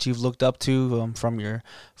models that you've looked up to, from your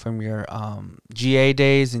GA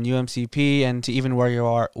days in UMCP and to even where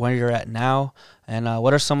you're at now? And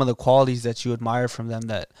what are some of the qualities that you admire from them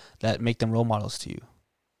that make them role models to you?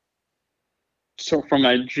 So from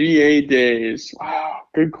my GA days, wow,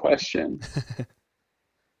 good question.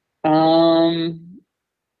 Um,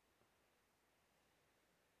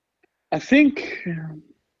 I think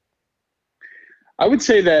I would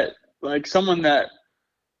say that like someone that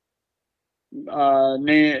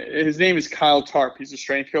his name is Kyle Tarp. He's a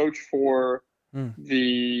strength coach for Mm.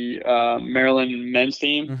 the Maryland men's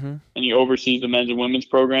team, Mm-hmm. and he oversees the men's and women's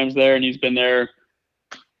programs there. And he's been there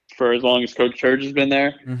for as long as Coach Church has been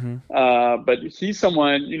there. Mm-hmm. But he's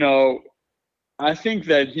someone, I think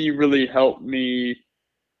that he really helped me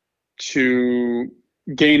to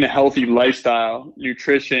gain a healthy lifestyle,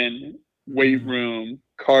 nutrition, weight room,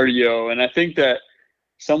 cardio. And I think that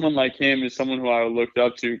someone like him is someone who I looked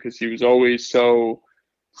up to, because he was always so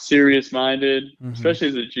serious minded, Mm-hmm. especially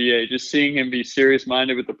as a GA. Just seeing him be serious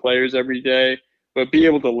minded with the players every day, but be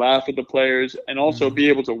able to laugh with the players and also Mm-hmm. be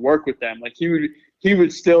able to work with them. Like he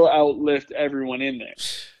would still outlift everyone in there.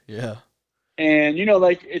 Yeah. And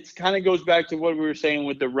like it's kind of goes back to what we were saying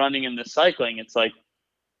with the running and the cycling. It's like,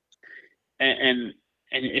 and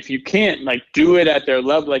if you can't like do it at their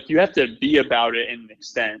level, like you have to be about it in an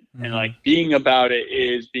extent. And Mm-hmm. like being about it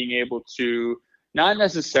is being able to not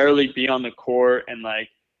necessarily be on the court and like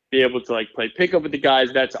be able to like play pickup with the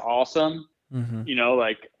guys. That's awesome. Mm-hmm.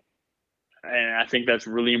 Like, and I think that's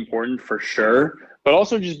really important for sure. But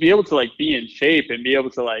also just be able to like be in shape and be able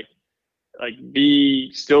to like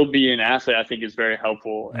still be an athlete, I think is very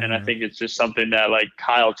helpful. And I Mm-hmm. think it's just something that like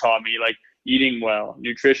Kyle taught me, like eating well,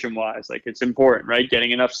 nutrition wise, like it's important, right?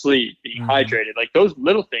 Getting enough sleep, being Mm-hmm. hydrated, like those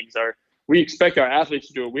little things we expect our athletes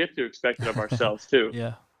to do it. We have to expect it of ourselves too.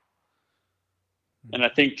 Yeah. And I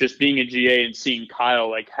think just being a GA and seeing Kyle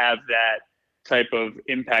like have that type of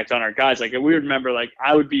impact on our guys, like we remember, like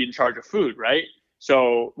I would be in charge of food, right?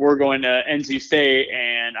 So we're going to NC State,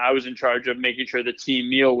 and I was in charge of making sure the team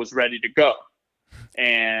meal was ready to go.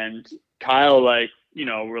 And Kyle, like,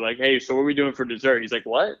 we're like, hey, so what are we doing for dessert? He's like,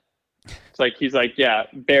 what? It's like he's like, yeah,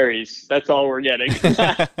 berries. That's all we're getting.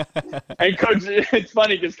 And coach, it's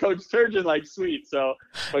funny because Coach Turgeon likes sweets, so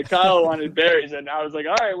but Kyle wanted berries, and I was like,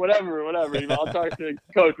 all right, whatever. You know, I'll talk to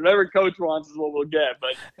Coach. Whatever Coach wants is what we'll get.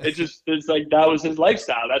 But it's like that was his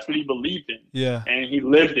lifestyle. That's what he believed in. Yeah. And he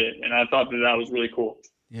lived it, and I thought that was really cool.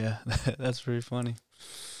 Yeah, that's pretty funny.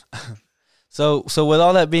 So with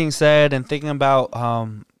all that being said, and thinking about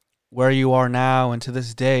where you are now and to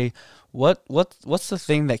this day, what's the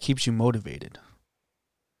thing that keeps you motivated?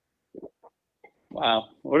 Wow,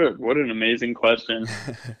 what an amazing question.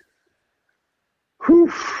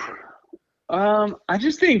 Whew. I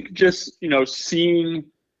just think seeing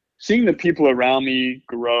the people around me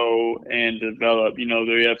grow and develop. You know,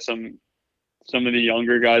 we have some of the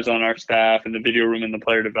younger guys on our staff in the video room and the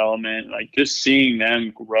player development, like just seeing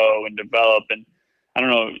them grow and develop. And I don't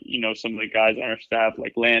know, you know, some of the guys on our staff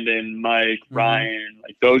like Landon, Mike, Ryan,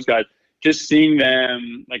 like those guys, just seeing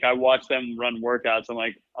them, like I watch them run workouts. I'm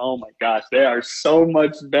like, oh my gosh, they are so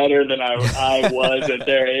much better than I was at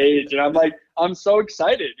their age. And I'm like, I'm so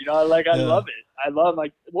excited. You know, I love it. I love,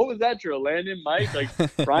 like, what was that drill? Landon, Mike, like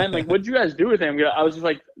Brian, like what'd you guys do with him? I was just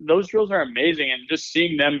like, those drills are amazing. And just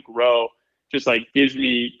seeing them grow just like gives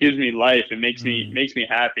me life. It makes me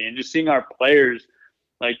happy. And just seeing our players,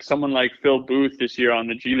 like someone like Phil Booth this year on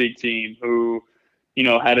the G League team, who, you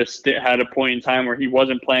know, had a point in time where he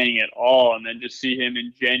wasn't playing at all, and then just see him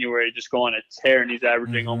in January just go on a tear, and he's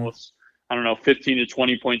averaging almost, I don't know, 15 to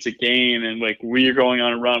 20 points a game, and like we're going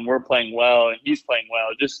on a run, we're playing well, and he's playing well.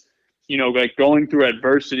 Just, you know, like going through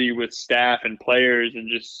adversity with staff and players, and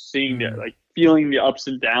just seeing that, like feeling the ups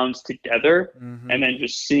and downs together, and then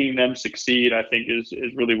just seeing them succeed, I think is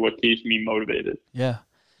really what keeps me motivated. Yeah.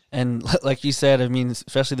 And like you said, I mean,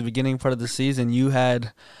 especially the beginning part of the season, you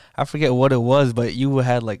had, I forget what it was, but you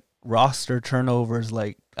had like roster turnovers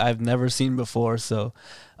like I've never seen before. So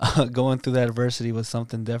going through that adversity was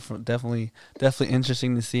something definitely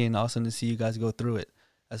interesting to see, and awesome to see you guys go through it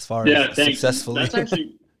as far as successfully. That's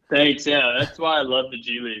actually, thanks. Yeah, that's why I love the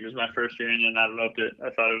G League. It was my first year in, and I loved it. I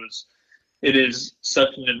thought it is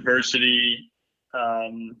such an adversity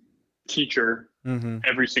teacher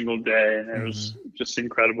every single day, and it was just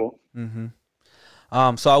incredible.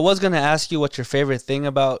 So I was going to ask you what your favorite thing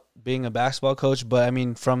about being a basketball coach, but I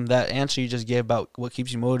mean, from that answer you just gave about what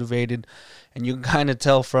keeps you motivated, and you can kind of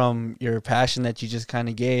tell from your passion that you just kind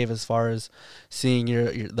of gave as far as seeing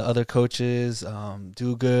the other coaches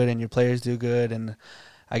do good and your players do good, and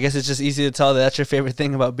I guess it's just easy to tell that that's your favorite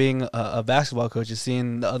thing about being a basketball coach, is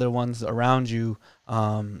seeing the other ones around you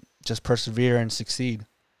just persevere and succeed.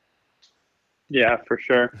 Yeah, for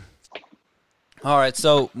sure. All right,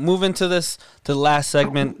 so moving to the last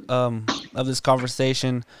segment of this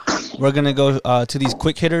conversation, we're gonna go to these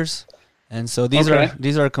quick hitters, and so these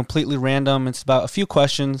are completely random. It's about a few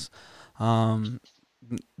questions,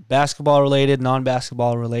 basketball related,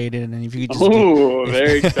 non-basketball related, and if you could just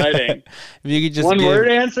very exciting. If you could just one word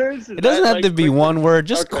answers. It doesn't have to be one word,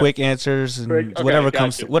 just quick answers and whatever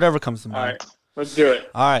comes to mind. All right, let's do it.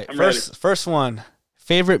 All right, first one.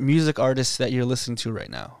 Favorite music artists that you're listening to right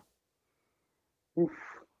now? Oof.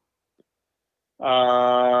 Who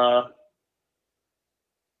are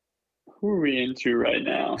we into right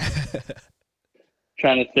now?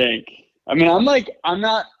 Trying to think. I mean, I'm not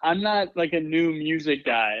like a new music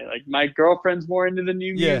guy. Like my girlfriend's more into the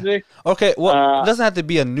new music. Okay, well, it doesn't have to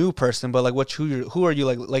be a new person, but like who are you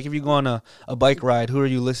like? Like if you go on a bike ride, who are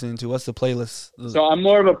you listening to? What's the playlist? So I'm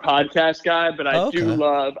more of a podcast guy, but I do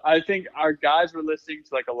love. I think our guys were listening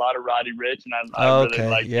to like a lot of Roddy Ricch, and I really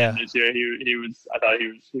liked him this year. I thought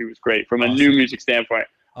he was great from a new music standpoint.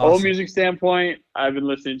 Old music standpoint, I've been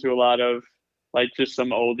listening to a lot of like just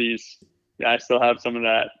some oldies. I still have some of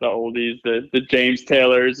the oldies, the James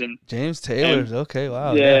Taylors and okay,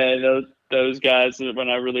 wow. Yeah, those guys when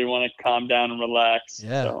I really want to calm down and relax.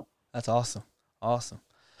 Yeah, so. That's awesome.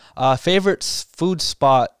 Favorite food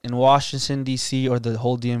spot in Washington D.C. or the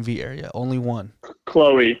whole DMV area? Only one.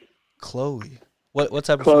 Chloe. What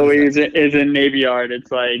type of Chloe food is in Navy Yard.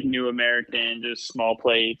 It's like New American, just small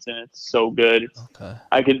plates, and it's so good. Okay.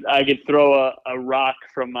 I could throw a rock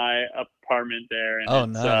from my apartment there.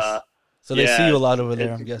 And nice. So they see you a lot over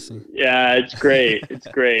there, I'm guessing. Yeah, it's great. It's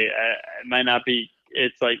great. It might not be.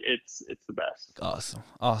 It's like it's the best. Awesome.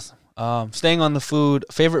 Staying on the food.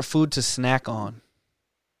 Favorite food to snack on?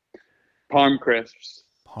 Parm crisps.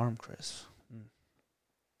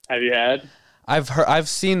 Have you had? I've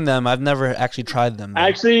seen them. I've never actually tried them, though.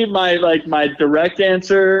 Actually, my direct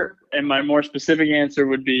answer and my more specific answer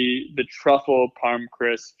would be the truffle parm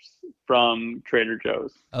crisps from Trader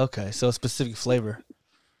Joe's. Okay, so a specific flavor.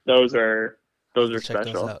 Those are Those are Check those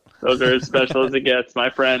special. out. Those are as special as it gets, my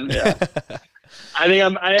friend. Yeah.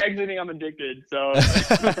 I actually think I'm addicted. So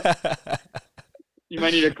you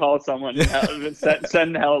might need to call someone and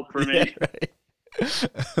send help for me. Yeah,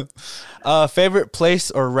 right. Favorite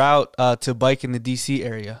place or route to bike in the DC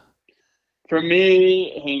area? For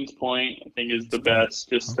me, Haynes Point, I think, is the best.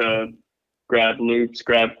 Just to grab loops,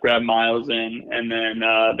 grab miles in, and then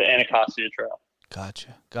the Anacostia Trail.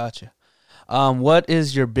 Gotcha. What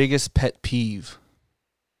is your biggest pet peeve?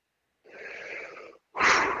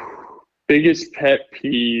 Biggest pet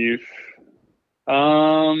peeve.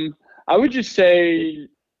 I would just say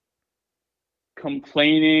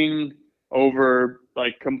complaining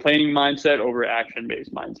mindset over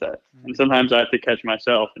action-based mindset. And sometimes I have to catch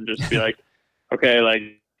myself and just be like, okay, like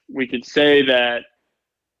we could say that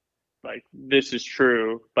like this is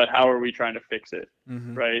true, but how are we trying to fix it?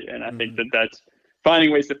 Mm-hmm. Right. And I think that's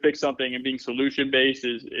finding ways to fix something and being solution-based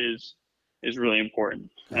is really important.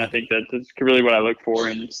 And I think that's really what I look for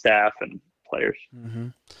in staff and players. Mm-hmm.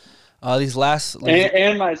 These last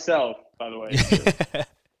and myself, by the way.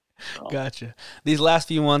 Gotcha. These last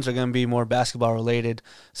few ones are going to be more basketball related.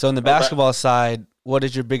 So on the basketball side, what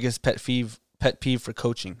is your biggest pet peeve for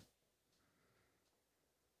coaching?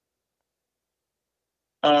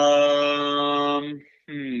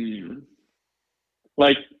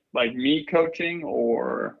 Like me coaching,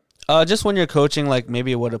 or just when you're coaching, like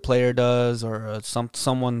maybe what a player does or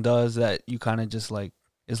someone does that you kind of just like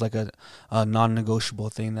is like a non-negotiable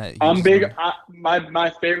thing that I'm big.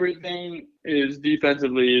 My favorite thing is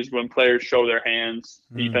defensively is when players show their hands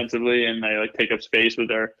defensively and they like take up space with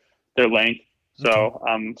their length. So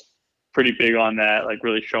I'm pretty big on that, like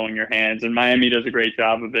really showing your hands. And Miami does a great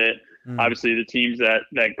job of it. Obviously, the teams that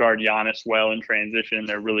guard Giannis well in transition,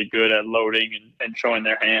 they're really good at loading and showing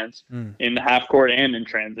their hands in the half court and in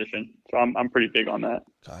transition. So I'm pretty big on that.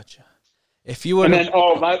 Gotcha. If you were and then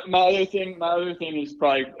my other thing is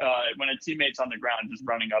probably when a teammate's on the ground, just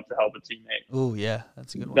running up to help a teammate. Oh yeah,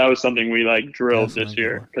 that's a good one. That was something we like drilled this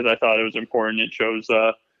year because I thought it was important. It shows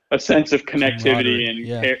a sense of connectivity and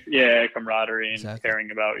camaraderie and caring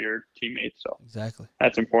about your teammates. So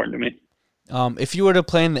that's important to me. If you were to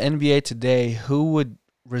play in the NBA today, who would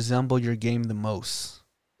resemble your game the most?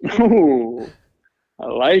 Ooh, I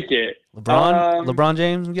like it. LeBron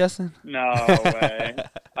James, I'm guessing? No way.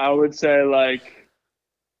 I would say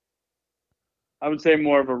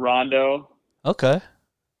more of a Rondo. Okay.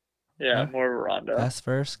 Yeah, more of a Rondo. Pass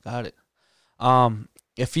first. Got it.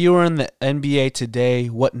 If you were in the NBA today,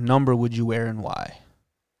 what number would you wear and why?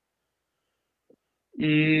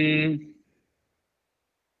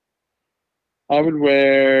 I would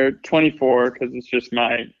wear 24 because it's just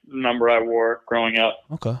my number I wore growing up.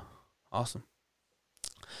 Okay. Awesome.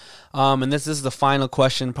 And this is the final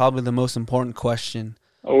question, probably the most important question.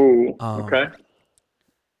 Oh, okay.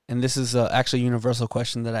 And this is actually a universal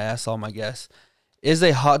question that I ask all my guests. Is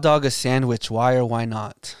a hot dog a sandwich? Why or why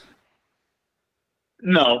not?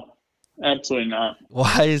 No, absolutely not.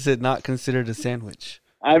 Why is it not considered a sandwich?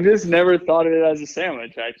 I've just never thought of it as a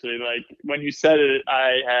sandwich, actually. Like, when you said it,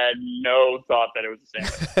 I had no thought that it was a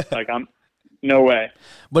sandwich. Like, no way.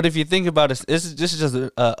 But if you think about it, this is just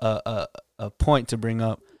a point to bring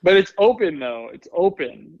up. But it's open, though. It's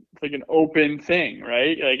open. It's like an open thing,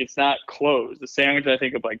 right? Like, it's not closed. The sandwich, I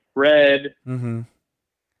think of, like, bread. Mm-hmm.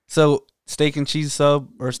 So, steak and cheese sub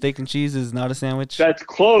or steak and cheese is not a sandwich? That's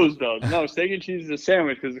closed, though. No, steak and cheese is a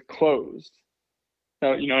sandwich because it's closed.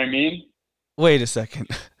 So, you know what I mean? Wait a second.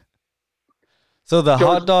 So the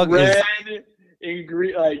hot dog bread,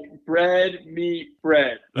 like bread, meat,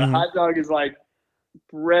 bread. The hot dog is like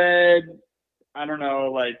bread, I don't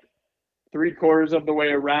know, like 3/4 of the way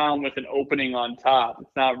around with an opening on top.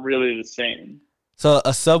 It's not really the same. So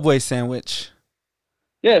a Subway sandwich.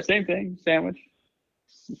 Yeah, same thing. Sandwich.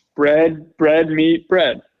 Bread, meat,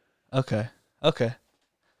 bread. Okay.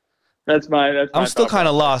 That's my I'm still kind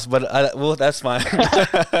of lost, but that's fine.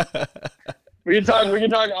 We can talk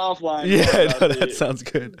offline. Yeah, no, that sounds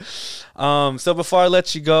good. So before I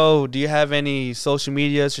let you go, do you have any social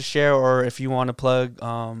medias to share, or if you want to plug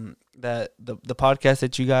that the podcast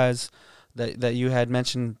that you guys that you had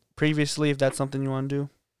mentioned previously, if that's something you want to do?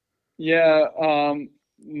 Yeah,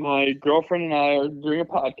 my girlfriend and I are doing a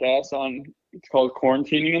podcast it's called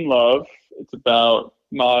Quarantining in Love. It's about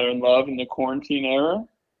modern love in the quarantine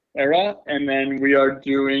era, and then we are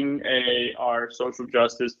doing our social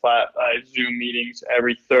justice Zoom meetings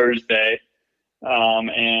every Thursday,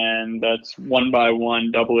 and that's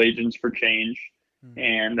 1x1 Double Agents for Change,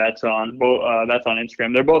 and that's on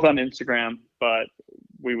Instagram. They're both on Instagram, but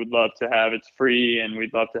we would love to have it's free, and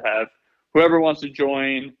we'd love to have whoever wants to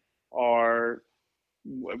join our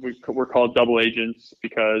we're called double agents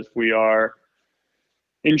because we're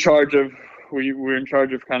in charge of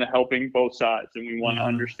kind of helping both sides, and we want to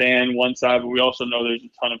understand one side, but we also know there's a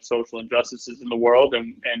ton of social injustices in the world,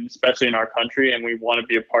 and especially in our country, and we want to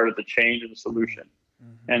be a part of the change and the solution.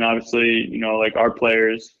 And obviously, like our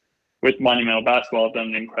players with Monumental Basketball have done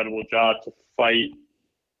an incredible job to fight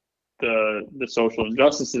the social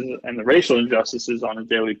injustices and the racial injustices on a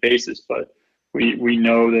daily basis. But we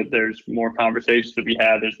know that there's more conversations to be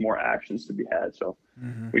had. There's more actions to be had. So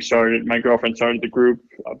my girlfriend started the group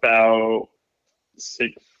about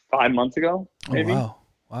 5 months ago, maybe. Oh,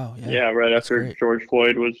 wow. Yeah. Right after George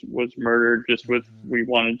Floyd was murdered, we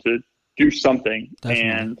wanted to do something. Definitely.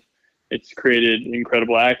 And it's created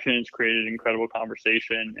incredible action. It's created incredible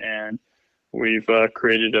conversation, and we've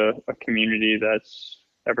created a community that's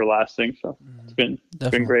everlasting. So it's been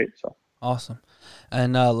great. So awesome.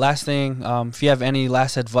 And last thing, if you have any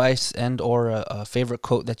last advice and or a favorite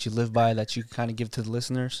quote that you live by that you can kind of give to the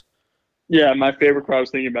listeners. Yeah, my favorite quote, I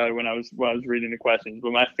was thinking about it when I was reading the questions,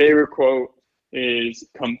 but my favorite quote is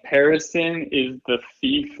 "Comparison is the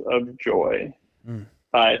thief of joy"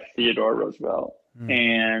 by Theodore Roosevelt.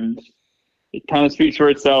 And it kind of speaks for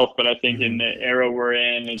itself, but I think in the era we're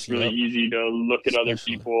in, it's really easy to look at other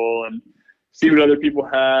people and see what other people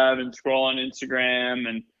have and scroll on Instagram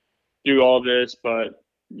and do all this. But,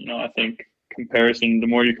 I think comparison, the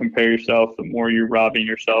more you compare yourself, the more you're robbing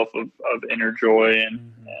yourself of inner joy.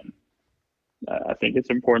 And I think it's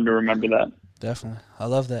important to remember that. Definitely. I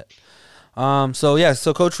love that.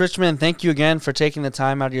 So Coach Richman, thank you again for taking the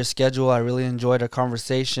time out of your schedule. I really enjoyed our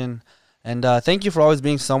conversation. And thank you for always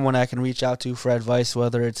being someone I can reach out to for advice,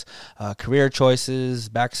 whether it's career choices,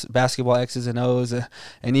 basketball X's and O's,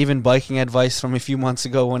 and even biking advice from a few months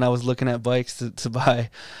ago when I was looking at bikes to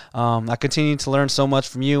buy. I continue to learn so much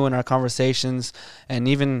from you and our conversations, and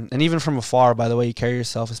even from afar, by the way you carry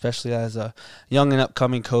yourself, especially as a young and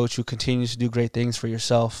upcoming coach who continues to do great things for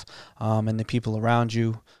yourself and the people around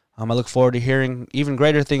you. I look forward to hearing even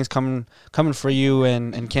greater things coming for you,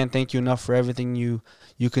 and can't thank you enough for everything you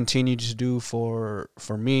continue to do for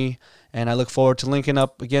me. And I look forward to linking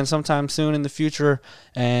up again sometime soon in the future,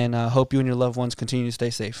 and hope you and your loved ones continue to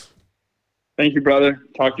stay safe. Thank you, brother.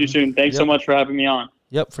 Talk to you soon. Thanks so much for having me on.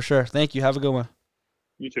 Yep, for sure. Thank you. Have a good one.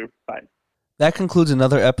 You too. Bye. That concludes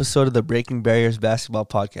another episode of the Breaking Barriers Basketball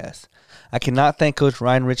Podcast. I cannot thank Coach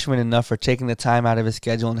Ryan Richman enough for taking the time out of his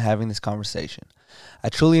schedule and having this conversation. I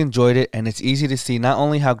truly enjoyed it, and it's easy to see not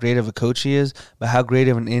only how great of a coach he is, but how great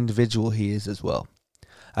of an individual he is as well.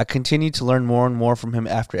 I continue to learn more and more from him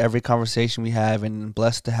after every conversation we have, and am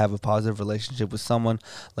blessed to have a positive relationship with someone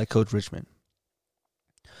like Coach Richman.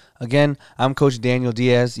 Again, I'm Coach Daniel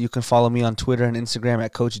Diaz. You can follow me on Twitter and Instagram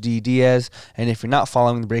at Coach D Diaz. And if you're not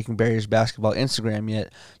following the Breaking Barriers Basketball Instagram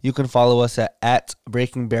yet, you can follow us at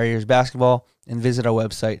Breaking Barriers Basketball and visit our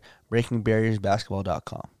website,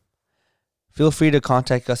 breakingbarriersbasketball.com. Feel free to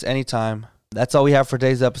contact us anytime. That's all we have for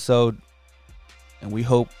today's episode, and we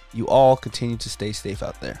hope you all continue to stay safe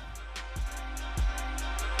out there.